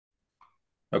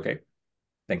Okay,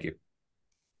 thank you.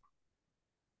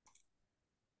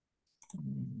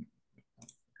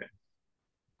 Okay.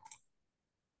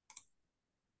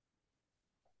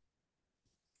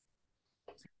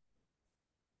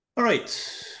 All right.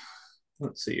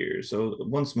 Let's see here. So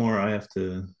once more, I have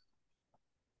to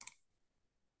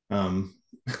um,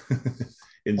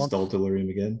 install Once tellurium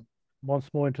again. once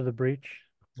more into the breach.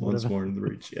 Once Whatever. more in the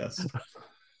breach, yes.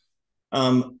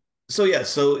 Um, so yeah,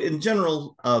 so in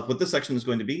general, what this section is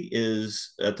going to be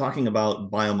is talking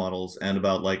about biomodels and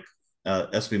about like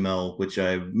SBML, which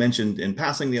I mentioned in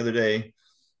passing the other day.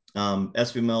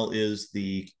 SBML is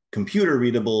the computer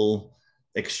readable,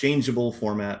 exchangeable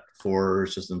format for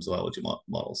systems biology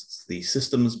models. It's the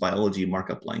systems biology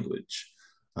markup language.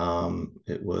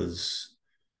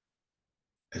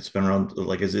 It's been around,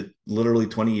 like, is it literally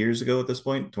 20 years ago at this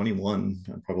point?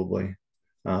 21, probably.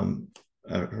 Um,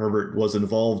 Herbert was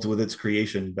involved with its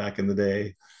creation back in the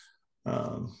day.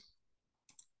 Um,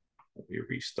 Let me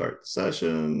restart the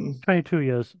session. 22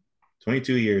 years.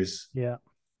 22 years. Yeah.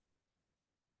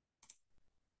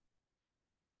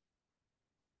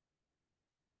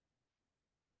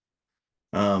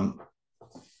 Um,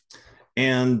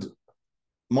 and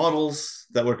models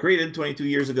that were created 22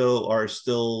 years ago are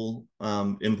still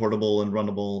importable and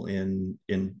runnable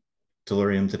in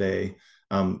Tellurium today,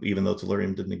 even though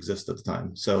Tellurium didn't exist at the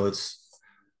time. So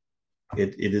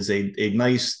it is a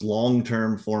nice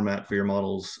long-term format for your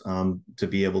models to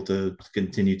be able to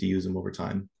continue to use them over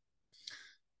time.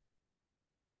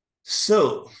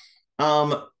 So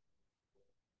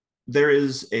there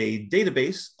is a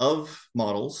database of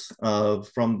models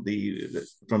from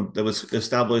that was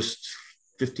established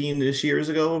 15-ish years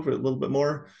ago, for a little bit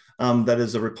more. That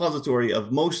is a repository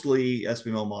of mostly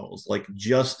SBML models. Like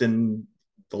just in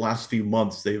the last few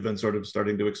months, they've been sort of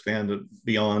starting to expand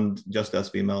beyond just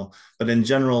SBML. But in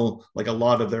general, like a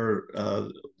lot of their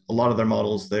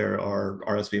models there are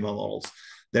SBML models.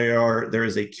 There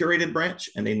is a curated branch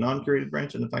and a non-curated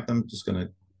branch. And in fact, I'm just going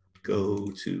to go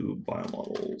to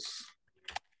biomodels,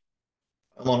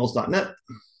 biomodels.net.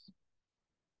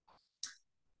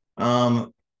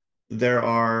 There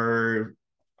are,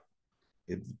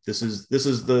 this is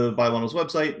the biomodels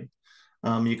website.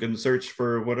 You can search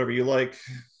for whatever you like.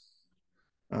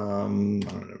 I don't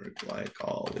know,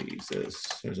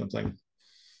 glycolysis or something.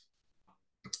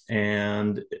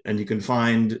 And you can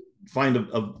find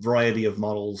a variety of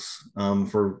models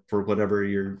for whatever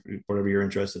you're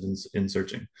interested in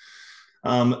searching.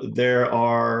 There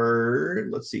are,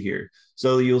 let's see here.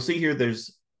 So you'll see here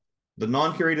there's the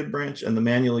non-curated branch and the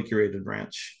manually curated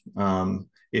branch.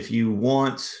 If you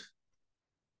want,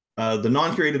 the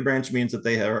non-curated branch means that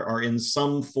they are in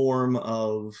some form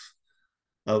of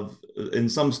in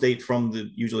some state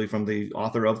usually from the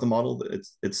author of the model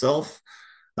itself.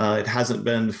 It hasn't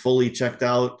been fully checked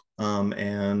out,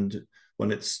 and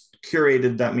when it's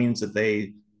curated, that means that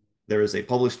there is a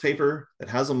published paper that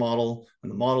has a model,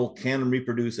 and the model can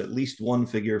reproduce at least one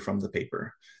figure from the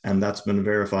paper, and that's been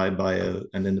verified by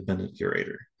an independent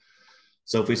curator.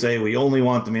 So if we say we only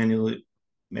want the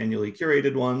manually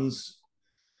curated ones,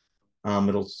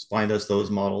 it'll find us those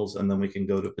models, and then we can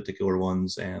go to particular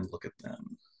ones and look at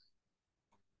them.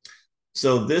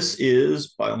 So this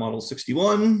is biomodel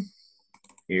 61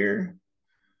 here.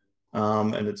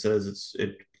 And it says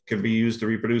it can be used to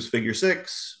reproduce figure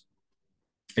 6.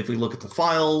 If we look at the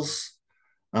files,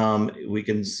 we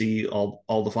can see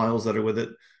all the files that are with it.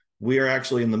 We are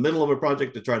actually in the middle of a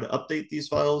project to try to update these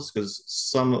files because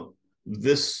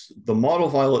the model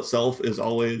file itself is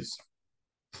always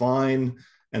fine,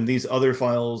 and these other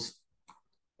files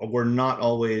were not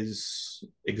always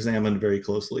examined very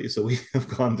closely. So we have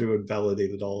gone through and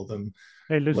validated all of them.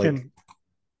 Hey, Lucian, Like,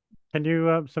 can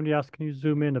you, somebody asked, can you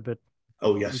zoom in a bit?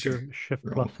 oh, yes, sure. Shift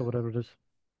plus or whatever it is.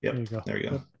 Yep, There you go. there you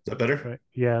go. Yep. Is that better? Right.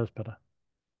 Yeah, that's better.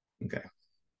 Okay.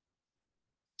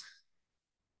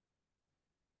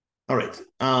 All right.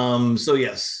 So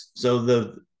yes.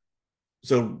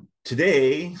 So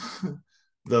today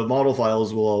the model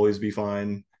files will always be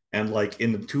fine. And like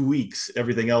in 2 weeks,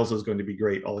 everything else is going to be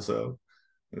great also.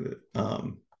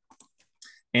 Um,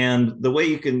 and the way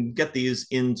you can get these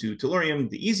into Tellurium,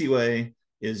 the easy way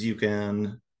is you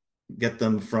can get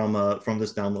them from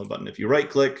this download button. If you right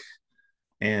click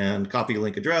and copy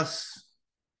link address,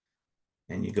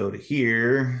 and you go to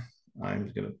here, I'm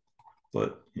just going to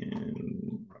put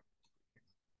in,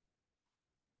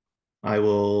 I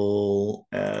will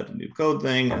add a new code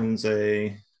thing and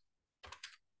say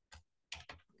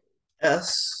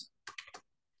S,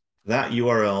 that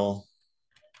URL.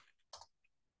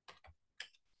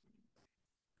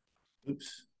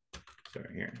 Oops,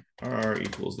 sorry here. R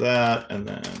equals that, and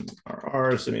then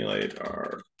R simulate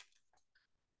R.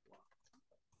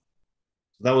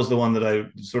 That was the one that I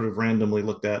sort of randomly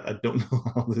looked at. I don't know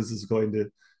how this is going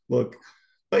to look,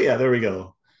 but yeah, there we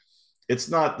go. It's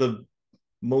not the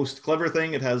most clever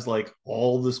thing. It has like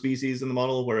all the species in the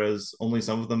model, whereas only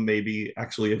some of them may be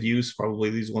actually of use,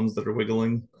 probably these ones that are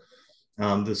wiggling.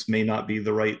 This may not be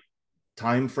the right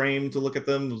time frame to look at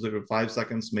them. Those are 5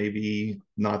 seconds, maybe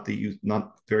not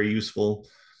very useful.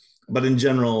 But in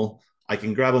general, I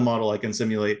can grab a model, I can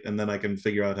simulate, and then I can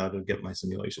figure out how to get my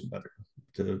simulation better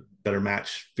to better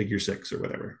match figure 6 or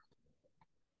whatever.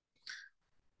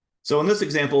 So in this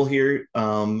example here,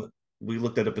 we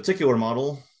looked at a particular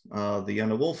model, the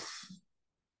Anna Wolf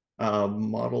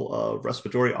model of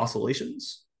respiratory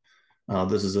oscillations.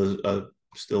 This is a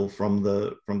still from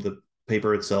the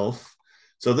paper itself.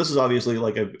 So this is obviously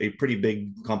like a pretty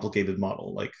big, complicated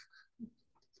model. Like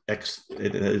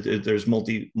there's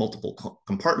multiple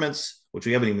compartments, which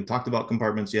we haven't even talked about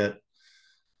compartments yet.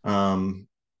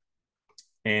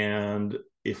 And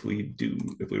if we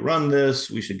run this,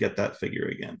 we should get that figure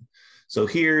again. So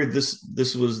here, this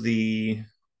was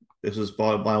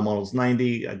Biomodels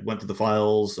 90. I went to the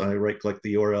files, I right-clicked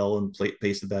the URL and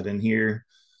pasted that in here.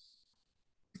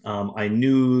 I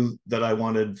knew that I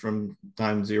wanted from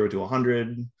time 0 to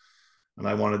 100, and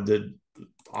I wanted the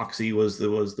oxy was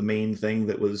the main thing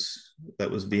that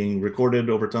was being recorded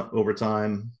over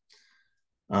time.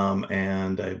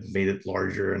 And I made it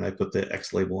larger, and I put the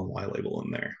X label and Y label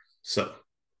in there. So,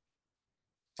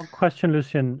 One question,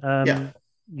 Lucian. yeah,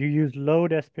 You use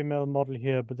load SBML model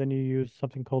here, but then you use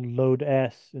something called load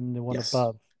S in the one yes,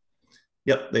 above.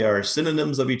 yep, they are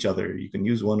synonyms of each other. You can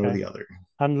use one or Okay. the other.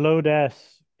 And load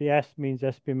S, the S means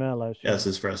SBML, I S assume.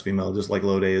 is for SBML, just like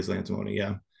load A is antimony.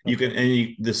 Yeah, you can,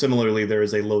 Okay. and similarly, there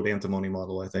is a load antimony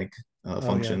model, I think, Oh yeah.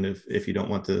 function if you don't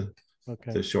want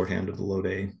Okay. the shorthand of the load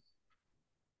A.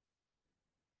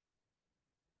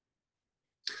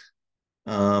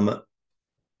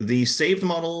 The saved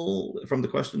model from the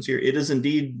questions here, it is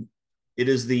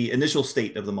the initial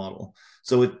state of the model.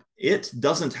 So it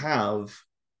doesn't have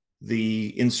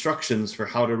the instructions for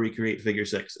how to recreate figure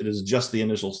 6. It is just the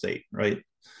initial state, right?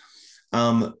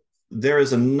 There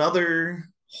is another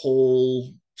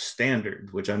whole standard,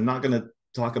 which I'm not going to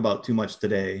talk about too much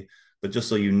today, but just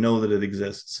so you know that it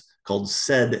exists, called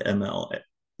SED-ML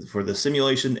for the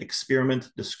Simulation Experiment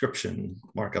Description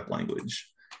Markup Language.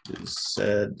 Is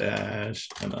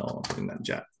SED-ML, I'm putting that in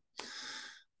chat.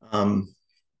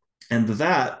 And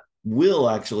that will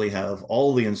actually have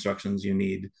all the instructions you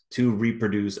need to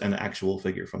reproduce an actual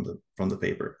figure from the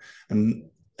paper. And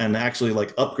actually,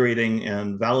 like, upgrading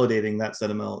and validating that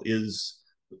SED-ML is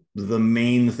the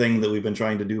main thing that we've been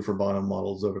trying to do for bottom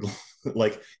models over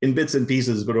like in bits and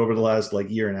pieces, but over the last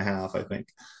like year and a half, I think,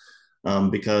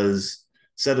 because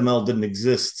SED-ML didn't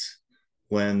exist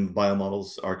when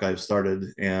Biomodels archive started,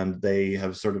 and they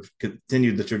have sort of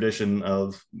continued the tradition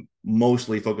of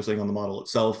mostly focusing on the model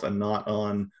itself and not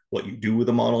on what you do with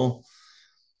the model.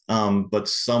 But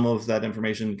some of that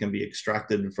information can be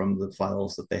extracted from the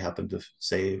files that they happen to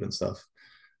save and stuff.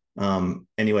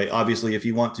 Anyway, obviously, if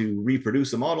you want to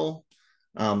reproduce a model,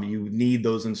 you need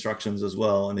those instructions as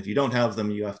well. And if you don't have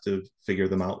them, you have to figure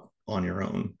them out on your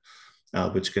own,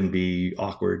 which can be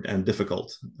awkward and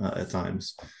difficult at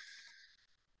times.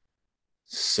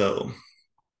 So,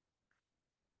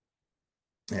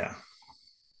 yeah.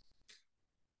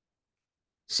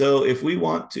 So if we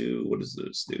want to, what does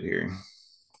this do here?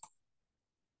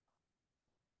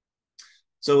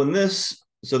 So this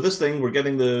thing, we're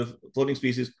getting the floating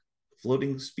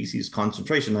species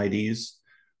concentration IDs,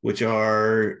 which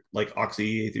are like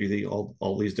oxy, A3,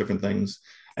 all these different things.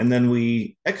 And then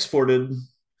we exported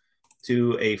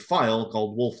to a file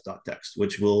called wolf.txt,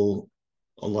 which will,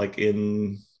 like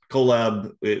in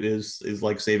Colab, it is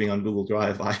like saving on Google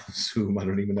Drive, I assume. I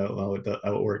don't even know how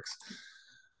it works.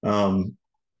 And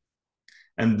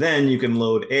then you can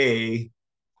load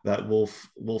that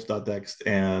wolf.txt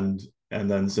and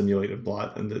then simulate a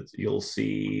plot, and that you'll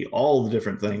see all the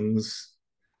different things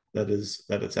that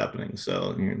it's happening.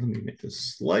 So here, let me make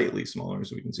this slightly smaller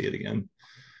so we can see it again.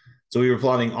 So we were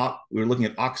looking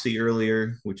at oxy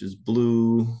earlier, which is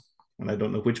blue, and I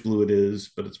don't know which blue it is,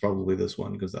 but it's probably this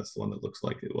one because that's the one that looks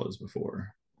like it was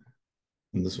before.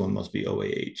 And this one must be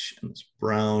OAH, and this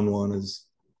brown one is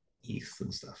ETH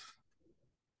and stuff.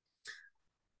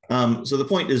 So the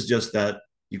point is just that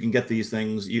you can get these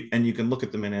things, and you can look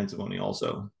at them in antimony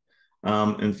also.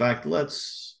 In fact,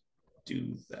 let's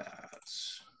do that.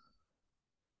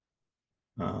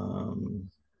 From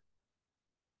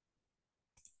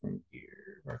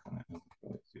here, where can I do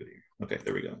it here? Okay,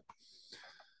 there we go.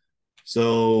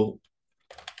 So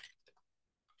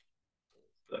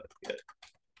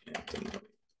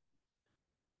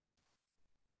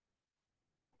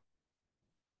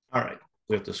all right,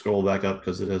 we have to scroll back up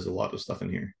because it has a lot of stuff in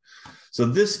here. So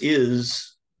this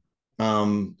is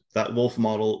that wolf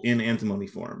model in antimony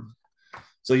form.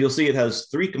 So you'll see it has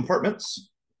three compartments,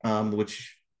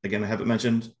 which again I haven't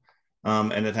mentioned,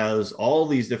 and it has all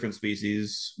these different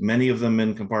species, many of them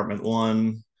in compartment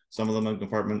 1, some of them in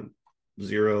compartment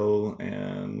 0,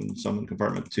 and some in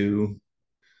compartment 2.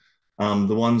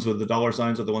 The ones with the dollar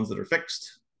signs are the ones that are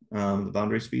fixed, the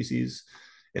boundary species.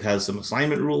 It has some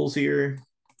assignment rules here.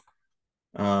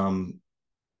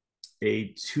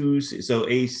 A2C, so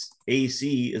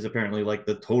AC is apparently like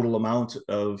the total amount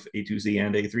of A2C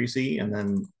and A3C, and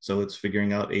then so it's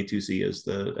figuring out A2C as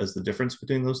the difference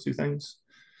between those two things.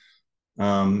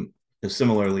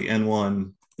 Similarly,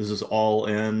 N1, this is all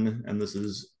N, and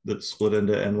that's split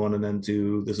into N1 and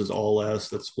N2. This is all S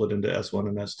that's split into S1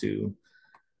 and S2.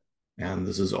 And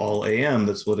this is all AM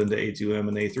that's split into A2M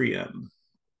and A3M.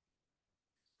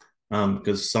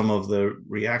 Because some of the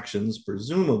reactions,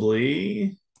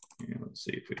 presumably, let's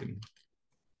see if we can.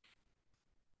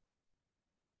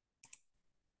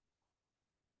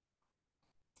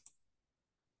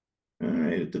 All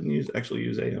right, it didn't actually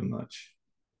use AM much.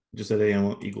 It just said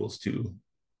AM equals 2.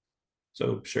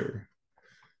 So sure.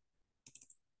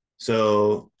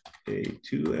 So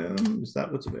A2M, is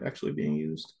that what's actually being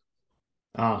used?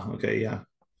 Ah, okay, yeah.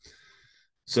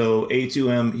 So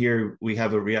A2M here, we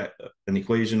have an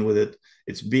equation with it.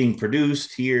 It's being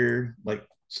produced here, like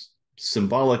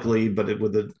symbolically, but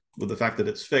with the fact that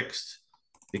it's fixed,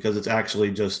 because it's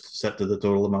actually just set to the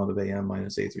total amount of AM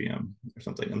minus A3M or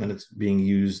something, and then it's being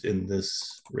used in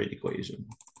this rate equation.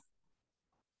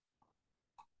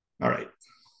 All right.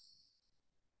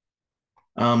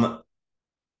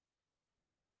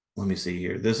 Let me see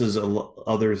here. This is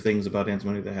other things about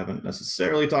antimony that I haven't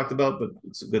necessarily talked about, but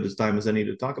it's as good as time as any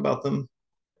to talk about them.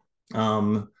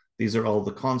 These are all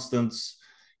the constants.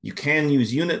 You can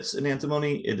use units in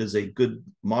antimony. It is a good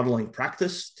modeling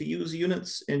practice to use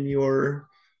units in your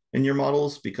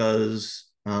models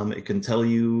because it can tell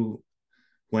you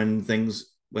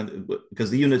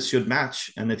because the units should match,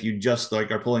 and if you just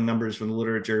like are pulling numbers from the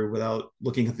literature without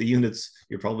looking at the units,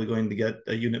 you're probably going to get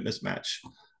a unit mismatch.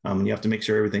 And you have to make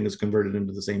sure everything is converted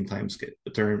into the same time scale,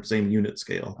 same unit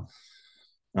scale.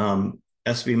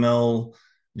 SBML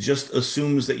just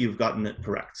assumes that you've gotten it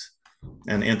correct,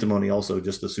 and antimony also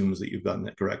just assumes that you've gotten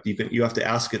it correct. You have to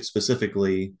ask it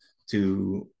specifically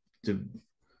to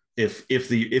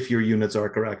if your units are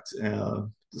correct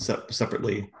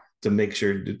separately to make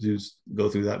sure to go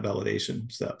through that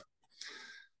validation step.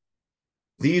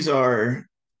 These are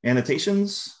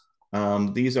annotations.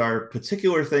 These are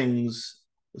particular things.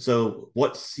 So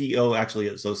what CO actually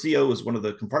is. So CO is one of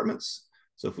the compartments.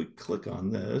 So if we click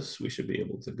on this, we should be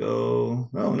able to go,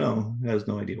 oh no, it has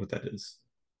no idea what that is.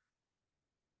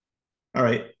 All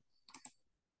right.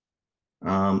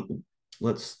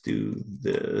 Let's do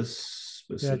this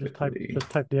specifically.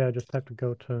 Yeah, just type the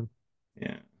go term.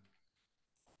 Yeah.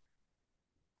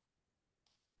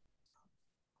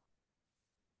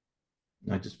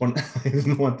 I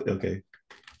didn't want, okay.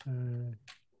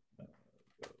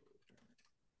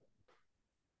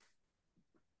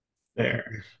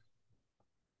 There.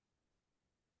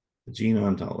 The gene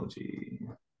ontology.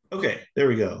 Okay, there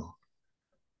we go.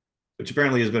 Which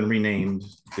apparently has been renamed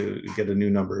to get a new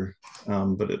number,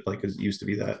 but it used to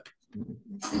be that.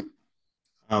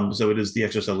 So it is the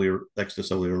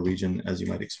extracellular region, as you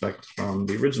might expect from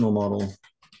the original model,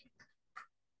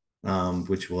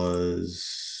 which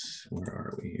was, where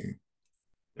are we here?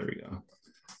 There we go.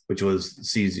 Which was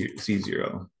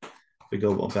C0. We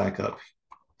go back up.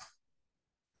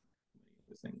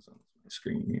 Things on my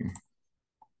screen here.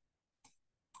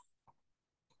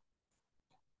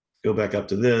 Go back up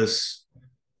to this.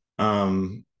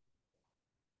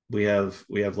 We have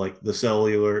like the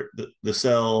cellular, the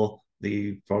cell,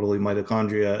 the probably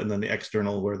mitochondria, and then the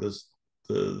external where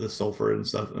the sulfur and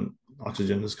stuff and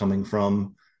oxygen is coming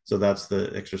from. So that's the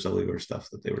extracellular stuff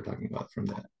that they were talking about from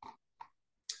that.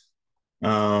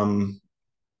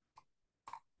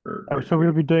 So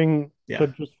we'll be doing, yeah. So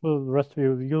just for the rest of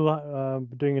you, you'll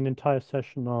be doing an entire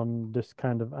session on this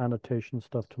kind of annotation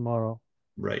stuff tomorrow.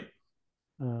 Right.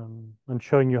 And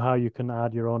showing you how you can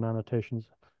add your own annotations.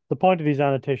 The point of these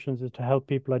annotations is to help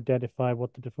people identify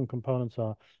what the different components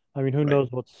are. I mean, who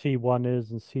knows what C1 is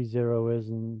and C0 is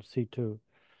and C2?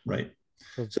 Right.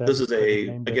 So this is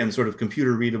again, sort of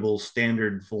computer readable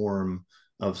standard form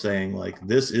of saying like,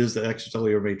 this is the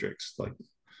extracellular matrix. Like,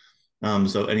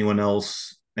 so anyone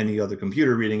else, any other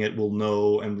computer reading it will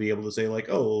know and be able to say like,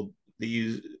 oh,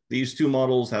 these two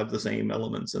models have the same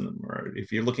elements in them. Or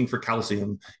if you're looking for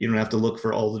calcium, you don't have to look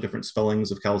for all the different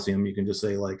spellings of calcium. You can just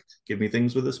say like, give me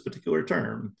things with this particular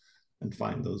term, and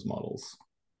find those models.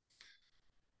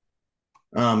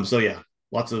 So yeah,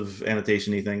 lots of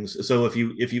annotation-y things. So if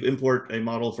you import a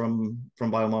model from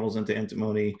Biomodels into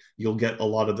Antimony, you'll get a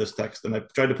lot of this text. And I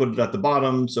tried to put it at the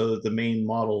bottom so that the main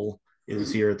model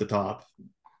is here at the top.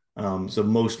 So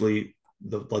mostly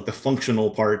the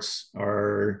functional parts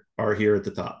are here at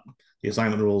the top. The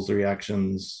assignment rules, the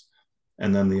reactions,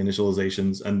 and then the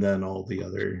initializations, and then all the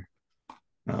other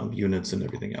units and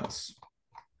everything else.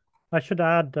 I should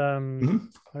add, I mean,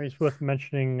 it's worth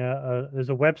mentioning, there's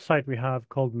a website we have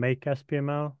called Make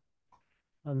SBML,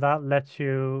 and that lets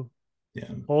you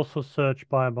also search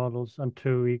biomodels and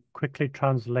to quickly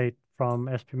translate from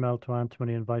SBML to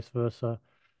Antimony and vice versa.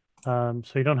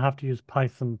 So you don't have to use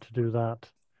Python to do that.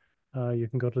 You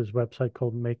can go to this website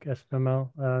called Make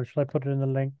SBML. Should I put it in the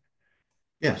link?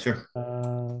 Yeah, sure.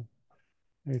 Let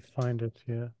me find it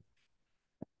here.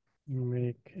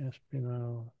 Make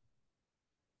SBML.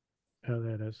 Oh,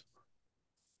 there it is.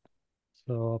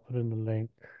 So I'll put in the link.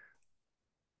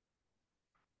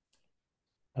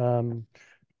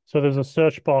 So there's a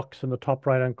search box in the top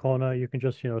right-hand corner. You can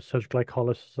just, search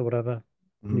glycolysis or whatever,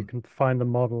 and you can find the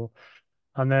model.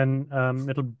 And then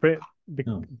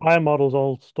Biomodels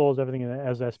all stores everything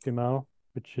as SBML,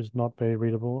 which is not very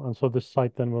readable. And so this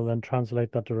site then will then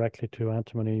translate that directly to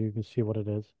Antimony. You can see what it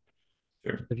is.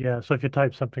 Sure. But yeah, so if you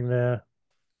type something there,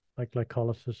 like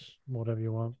glycolysis, whatever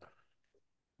you want.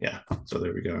 Yeah, so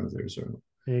there we go. There's our...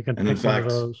 You can and pick in fact,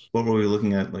 one of those. what were we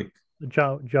looking at? Like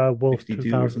Wolf 62 or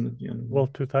 2000. something? Yeah.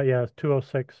 Wolf 2000, yeah,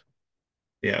 206.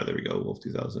 Yeah, there we go. Wolf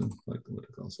 2000, like the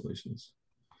constellations.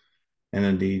 And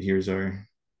indeed, here's our...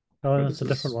 Oh, that's a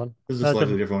different one. This is a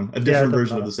slightly different one. A Yeah, it different doesn't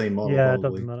version of matter. the same model, Yeah, it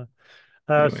doesn't probably. matter.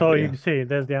 Anyway, So yeah. you can see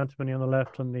there's the Antimony on the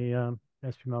left and the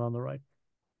SBML on the right.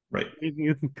 Right.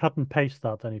 You can cut and paste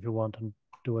that then if you want and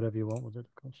do whatever you want with it,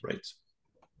 of course. Right.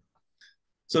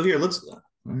 So here, let's go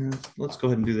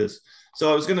ahead and do this.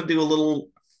 So I was going to do a little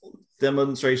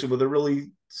demonstration with a really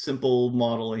simple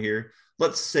model here.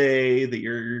 Let's say that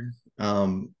you're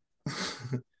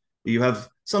you have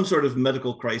some sort of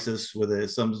medical crisis with an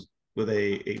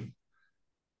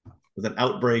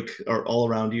outbreak or all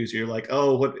around you. So you're like,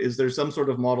 oh, what is there some sort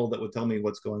of model that would tell me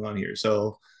what's going on here?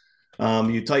 So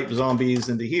you type zombies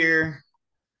into here,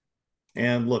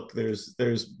 and look, there's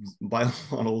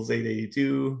Biomodels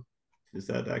 882. Is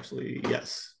that actually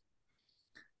yes?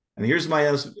 And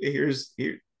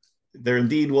there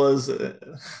indeed was a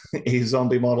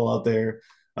zombie model out there.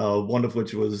 One of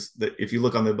which was that if you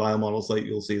look on the Biomodel site,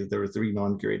 you'll see that there were 3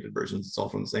 non-curated versions. It's all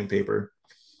from the same paper.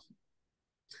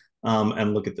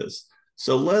 And look at this.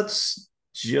 So let's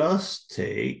just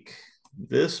take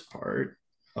this part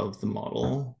of the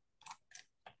model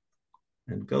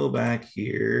and go back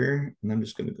here. And I'm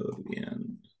just going to go to the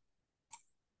end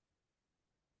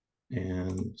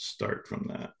and start from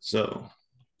that. So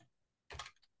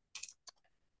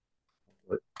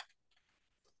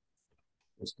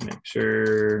just to make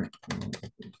sure.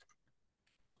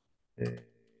 Okay.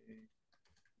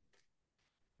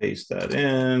 Paste that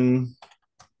in.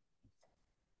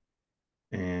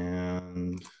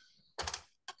 And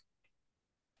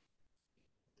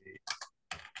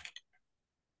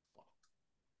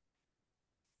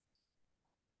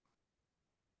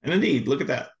indeed, look at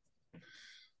that.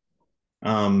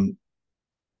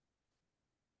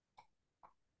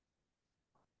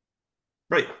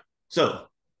 Right. So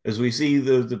as we see,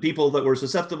 the people that were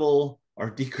susceptible are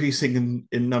decreasing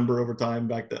in number over time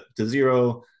back to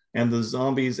 0, and the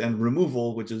zombies and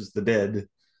removal, which is the dead,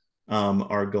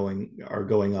 are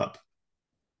going up.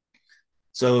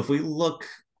 So if we look,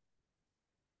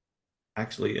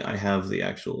 actually, I have the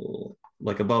actual,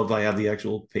 like above, I have the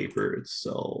actual paper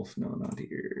itself. No, not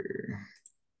here.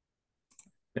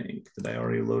 I think, did I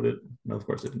already load it? No, of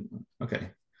course I didn't. Okay.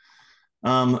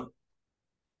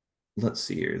 Let's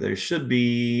see here. There should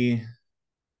be,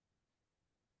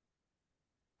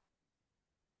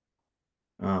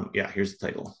 yeah, here's the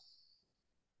title.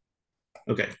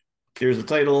 Okay, here's the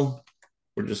title.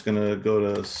 We're just gonna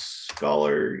go to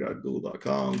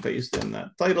scholar.google.com, paste in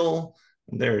that title,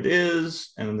 and there it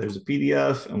is. And then there's a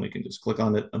PDF, and we can just click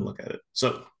on it and look at it.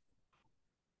 So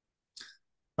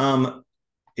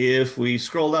if we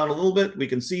scroll down a little bit, we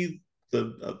can see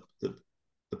the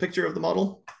picture of the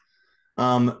model.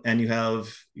 And you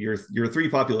have your 3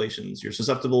 populations: your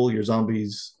susceptible, your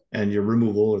zombies, and your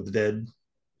removal or the dead.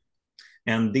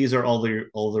 And these are all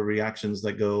the reactions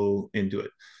that go into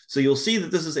it. So you'll see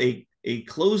that this is a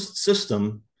closed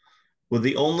system, with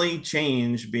the only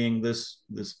change being this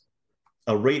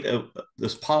a rate of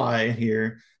this pi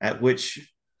here at which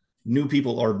new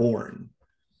people are born.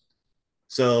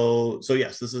 So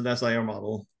yes, this is an SIR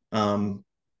model.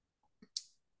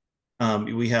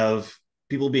 We have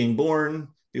people being born,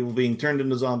 people being turned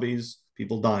into zombies,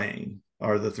 people dying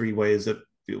are the three ways that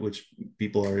which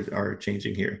people are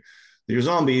changing here. Your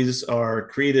zombies are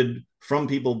created from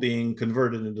people being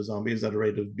converted into zombies at a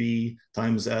rate of B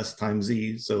times S times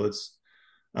Z. So it's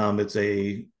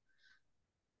a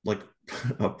like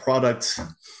a product.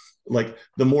 Like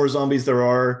the more zombies there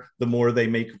are, the more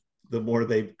they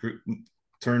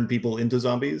turn people into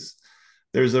zombies.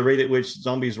 There's a rate at which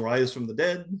zombies rise from the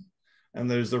dead, and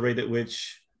there's the rate at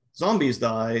which zombies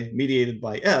die, mediated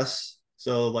by S.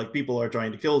 So like people are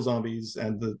trying to kill zombies,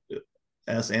 and the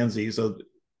S and Z. So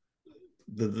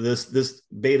this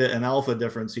beta and alpha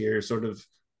difference here sort of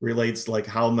relates like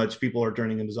how much people are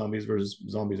turning into zombies versus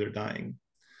zombies are dying.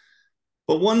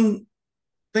 But one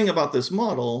thing about this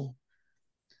model,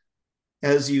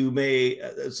 as you may,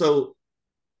 so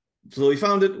we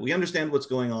found it, we understand what's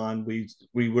going on, we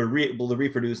were able to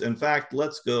reproduce. In fact,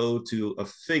 let's go to a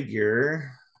figure.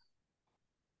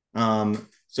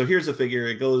 So here's a figure.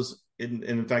 It goes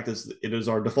in fact, it is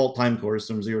our default time course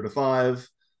from 0 to 5.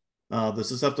 The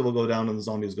susceptible go down and the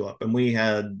zombies go up. And we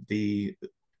had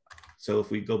so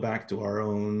if we go back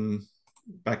to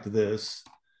back to this,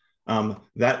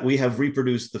 that we have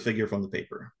reproduced the figure from the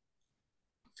paper.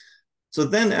 So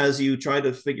then as you try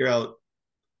to figure out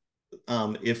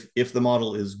if the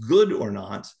model is good or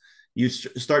not, you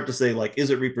start to say, like, is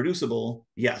it reproducible?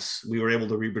 Yes, we were able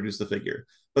to reproduce the figure.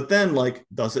 But then, like,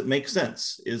 does it make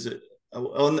sense? Is it,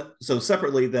 so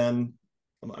separately then,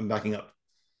 I'm backing up.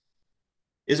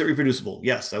 Is it reproducible?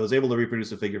 Yes, I was able to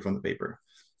reproduce a figure from the paper.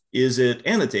 Is it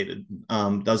annotated?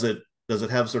 Does it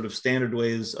have sort of standard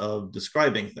ways of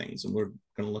describing things? And we're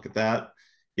going to look at that.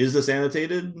 Is this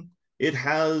annotated? It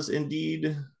has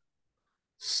indeed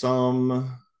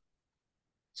some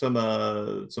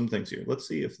things here. Let's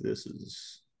see if this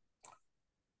is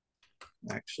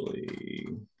actually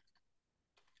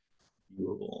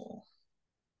viewable.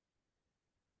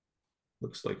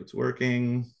 Looks like it's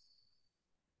working.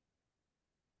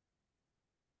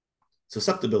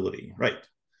 Susceptibility, right?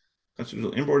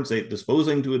 Constitutional inborn state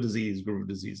disposing to a disease, group of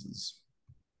diseases.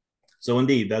 So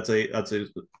indeed,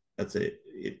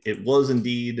 it was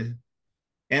indeed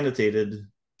annotated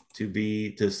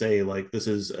to say, like, this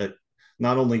is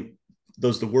not only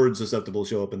does the word susceptible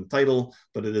show up in the title,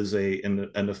 but it is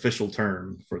an official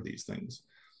term for these things.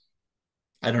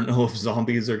 I don't know if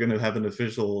zombies are going to have an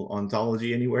official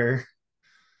ontology anywhere.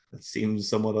 That seems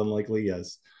somewhat unlikely,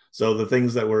 yes. So the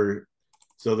things that were,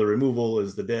 so the removal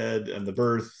is the dead, and the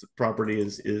birth property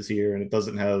is here, and it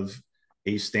doesn't have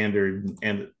a standard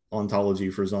and ontology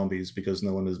for zombies because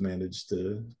no one has managed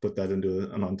to put that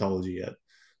into an ontology yet.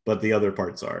 But the other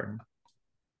parts are.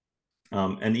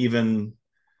 And even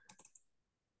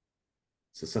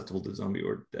susceptible to zombie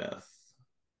or death.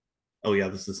 Oh yeah,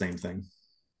 this is the same thing.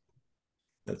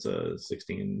 That's a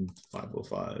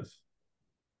 16505, which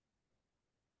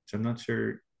I'm not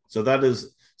sure. So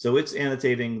it's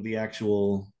annotating the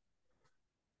actual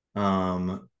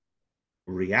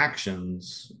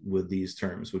reactions with these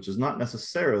terms, which is not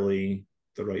necessarily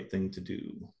the right thing to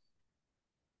do.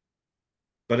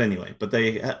 But anyway,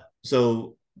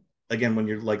 so again, when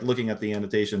you're like looking at the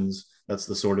annotations, that's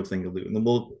the sort of thing to do. And then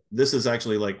this is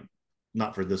actually like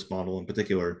not for this model in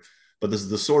particular, but this is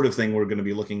the sort of thing we're going to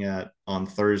be looking at on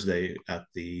Thursday at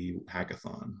the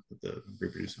hackathon, the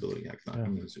reproducibility hackathon. Yeah.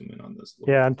 I'm going to zoom in on this.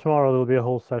 Yeah, and tomorrow there'll be a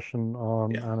whole session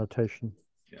on annotation.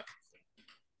 Yeah.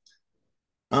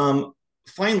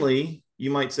 Finally,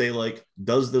 you might say, like,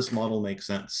 does this model make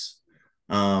sense?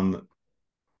 And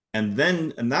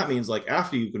that means, like,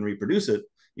 after you can reproduce it,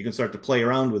 you can start to play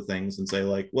around with things and say,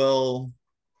 like, well,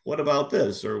 what about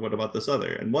this, or what about this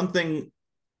other? And one thing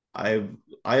I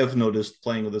have noticed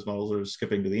playing with this model, or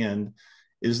skipping to the end,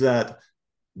 is that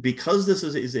because this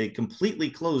is a completely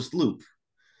closed loop,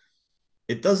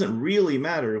 it doesn't really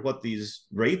matter what these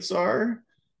rates are.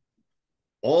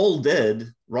 All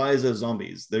dead rise as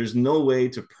zombies. There's no way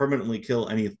to permanently kill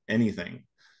anything.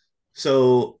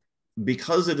 So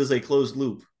because it is a closed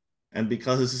loop, and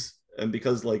because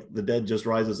like the dead just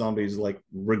rise as zombies, like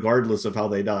regardless of how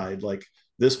they died, like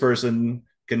this person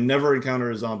can never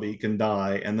encounter a zombie, can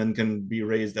die, and then can be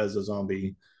raised as a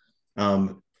zombie.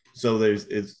 So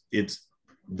it's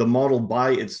the model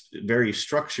by its very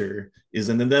structure is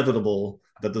an inevitable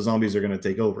that the zombies are going to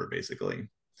take over, basically.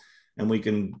 And we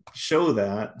can show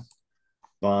that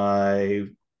by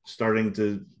starting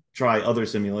to try other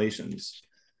simulations,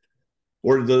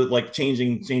 or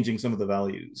changing some of the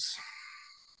values.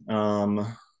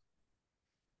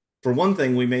 for one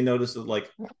thing, we may notice that like,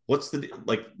 what's the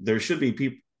like? There should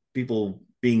be people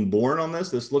being born on this.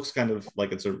 This looks kind of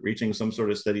like it's reaching some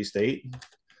sort of steady state.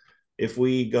 If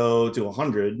we go to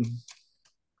 100,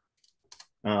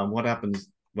 what happens?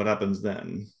 What happens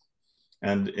then?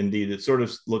 And indeed, it sort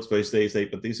of looks by steady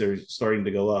state, but these are starting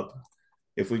to go up.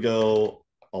 If we go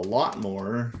a lot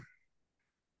more,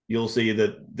 you'll see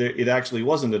that it actually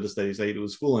wasn't at a steady state. It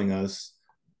was fooling us.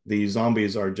 The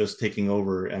zombies are just taking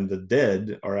over, and the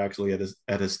dead are actually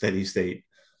at a steady state.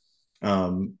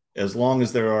 As long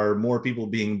as there are more people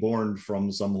being born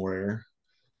from somewhere,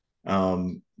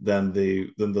 then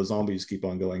the zombies keep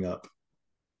on going up.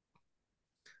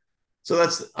 So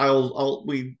that's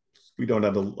we don't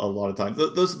have a lot of time.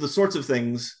 Those are the sorts of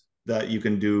things that you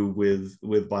can do with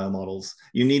biomodels.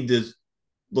 You need to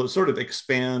sort of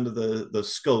expand the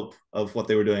scope of what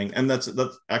they were doing, and that's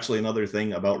actually another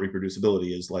thing about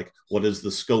reproducibility is like, what is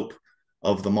the scope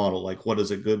of the model? Like, what is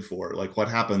it good for? Like, what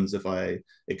happens if I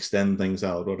extend things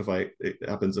out? What if it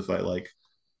happens if I like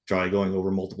try going over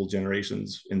multiple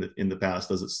generations in the past?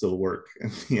 Does it still work?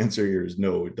 And the answer here is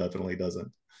no, it definitely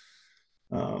doesn't.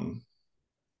 um,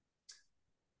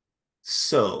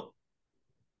 so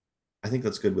I think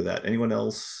that's good with that. Anyone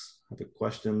else have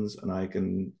questions? And I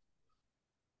can.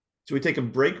 Should we take a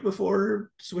break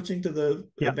before switching to the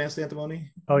Yeah. advanced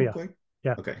antimony Oh, real yeah. quick?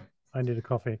 Yeah. Okay, I need a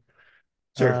coffee.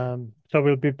 sure. So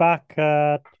we'll be back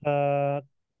at 5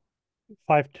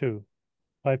 to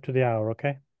the hour,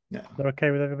 okay? Yeah, Is that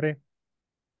okay with everybody?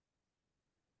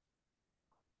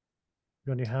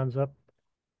 You got your hands up?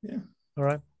 yeah. All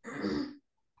right.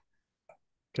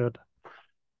 Good.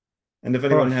 And if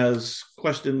All anyone right. has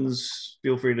questions,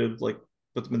 feel free to like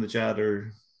put them in the chat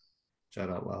or chat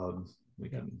out loud. We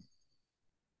Yeah. can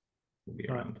we'll be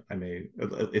All right. around. I may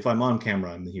if I'm on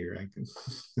camera, I'm here. I can.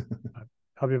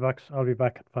 I'll be back. I'll be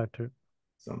back at 5 to.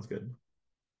 Sounds good.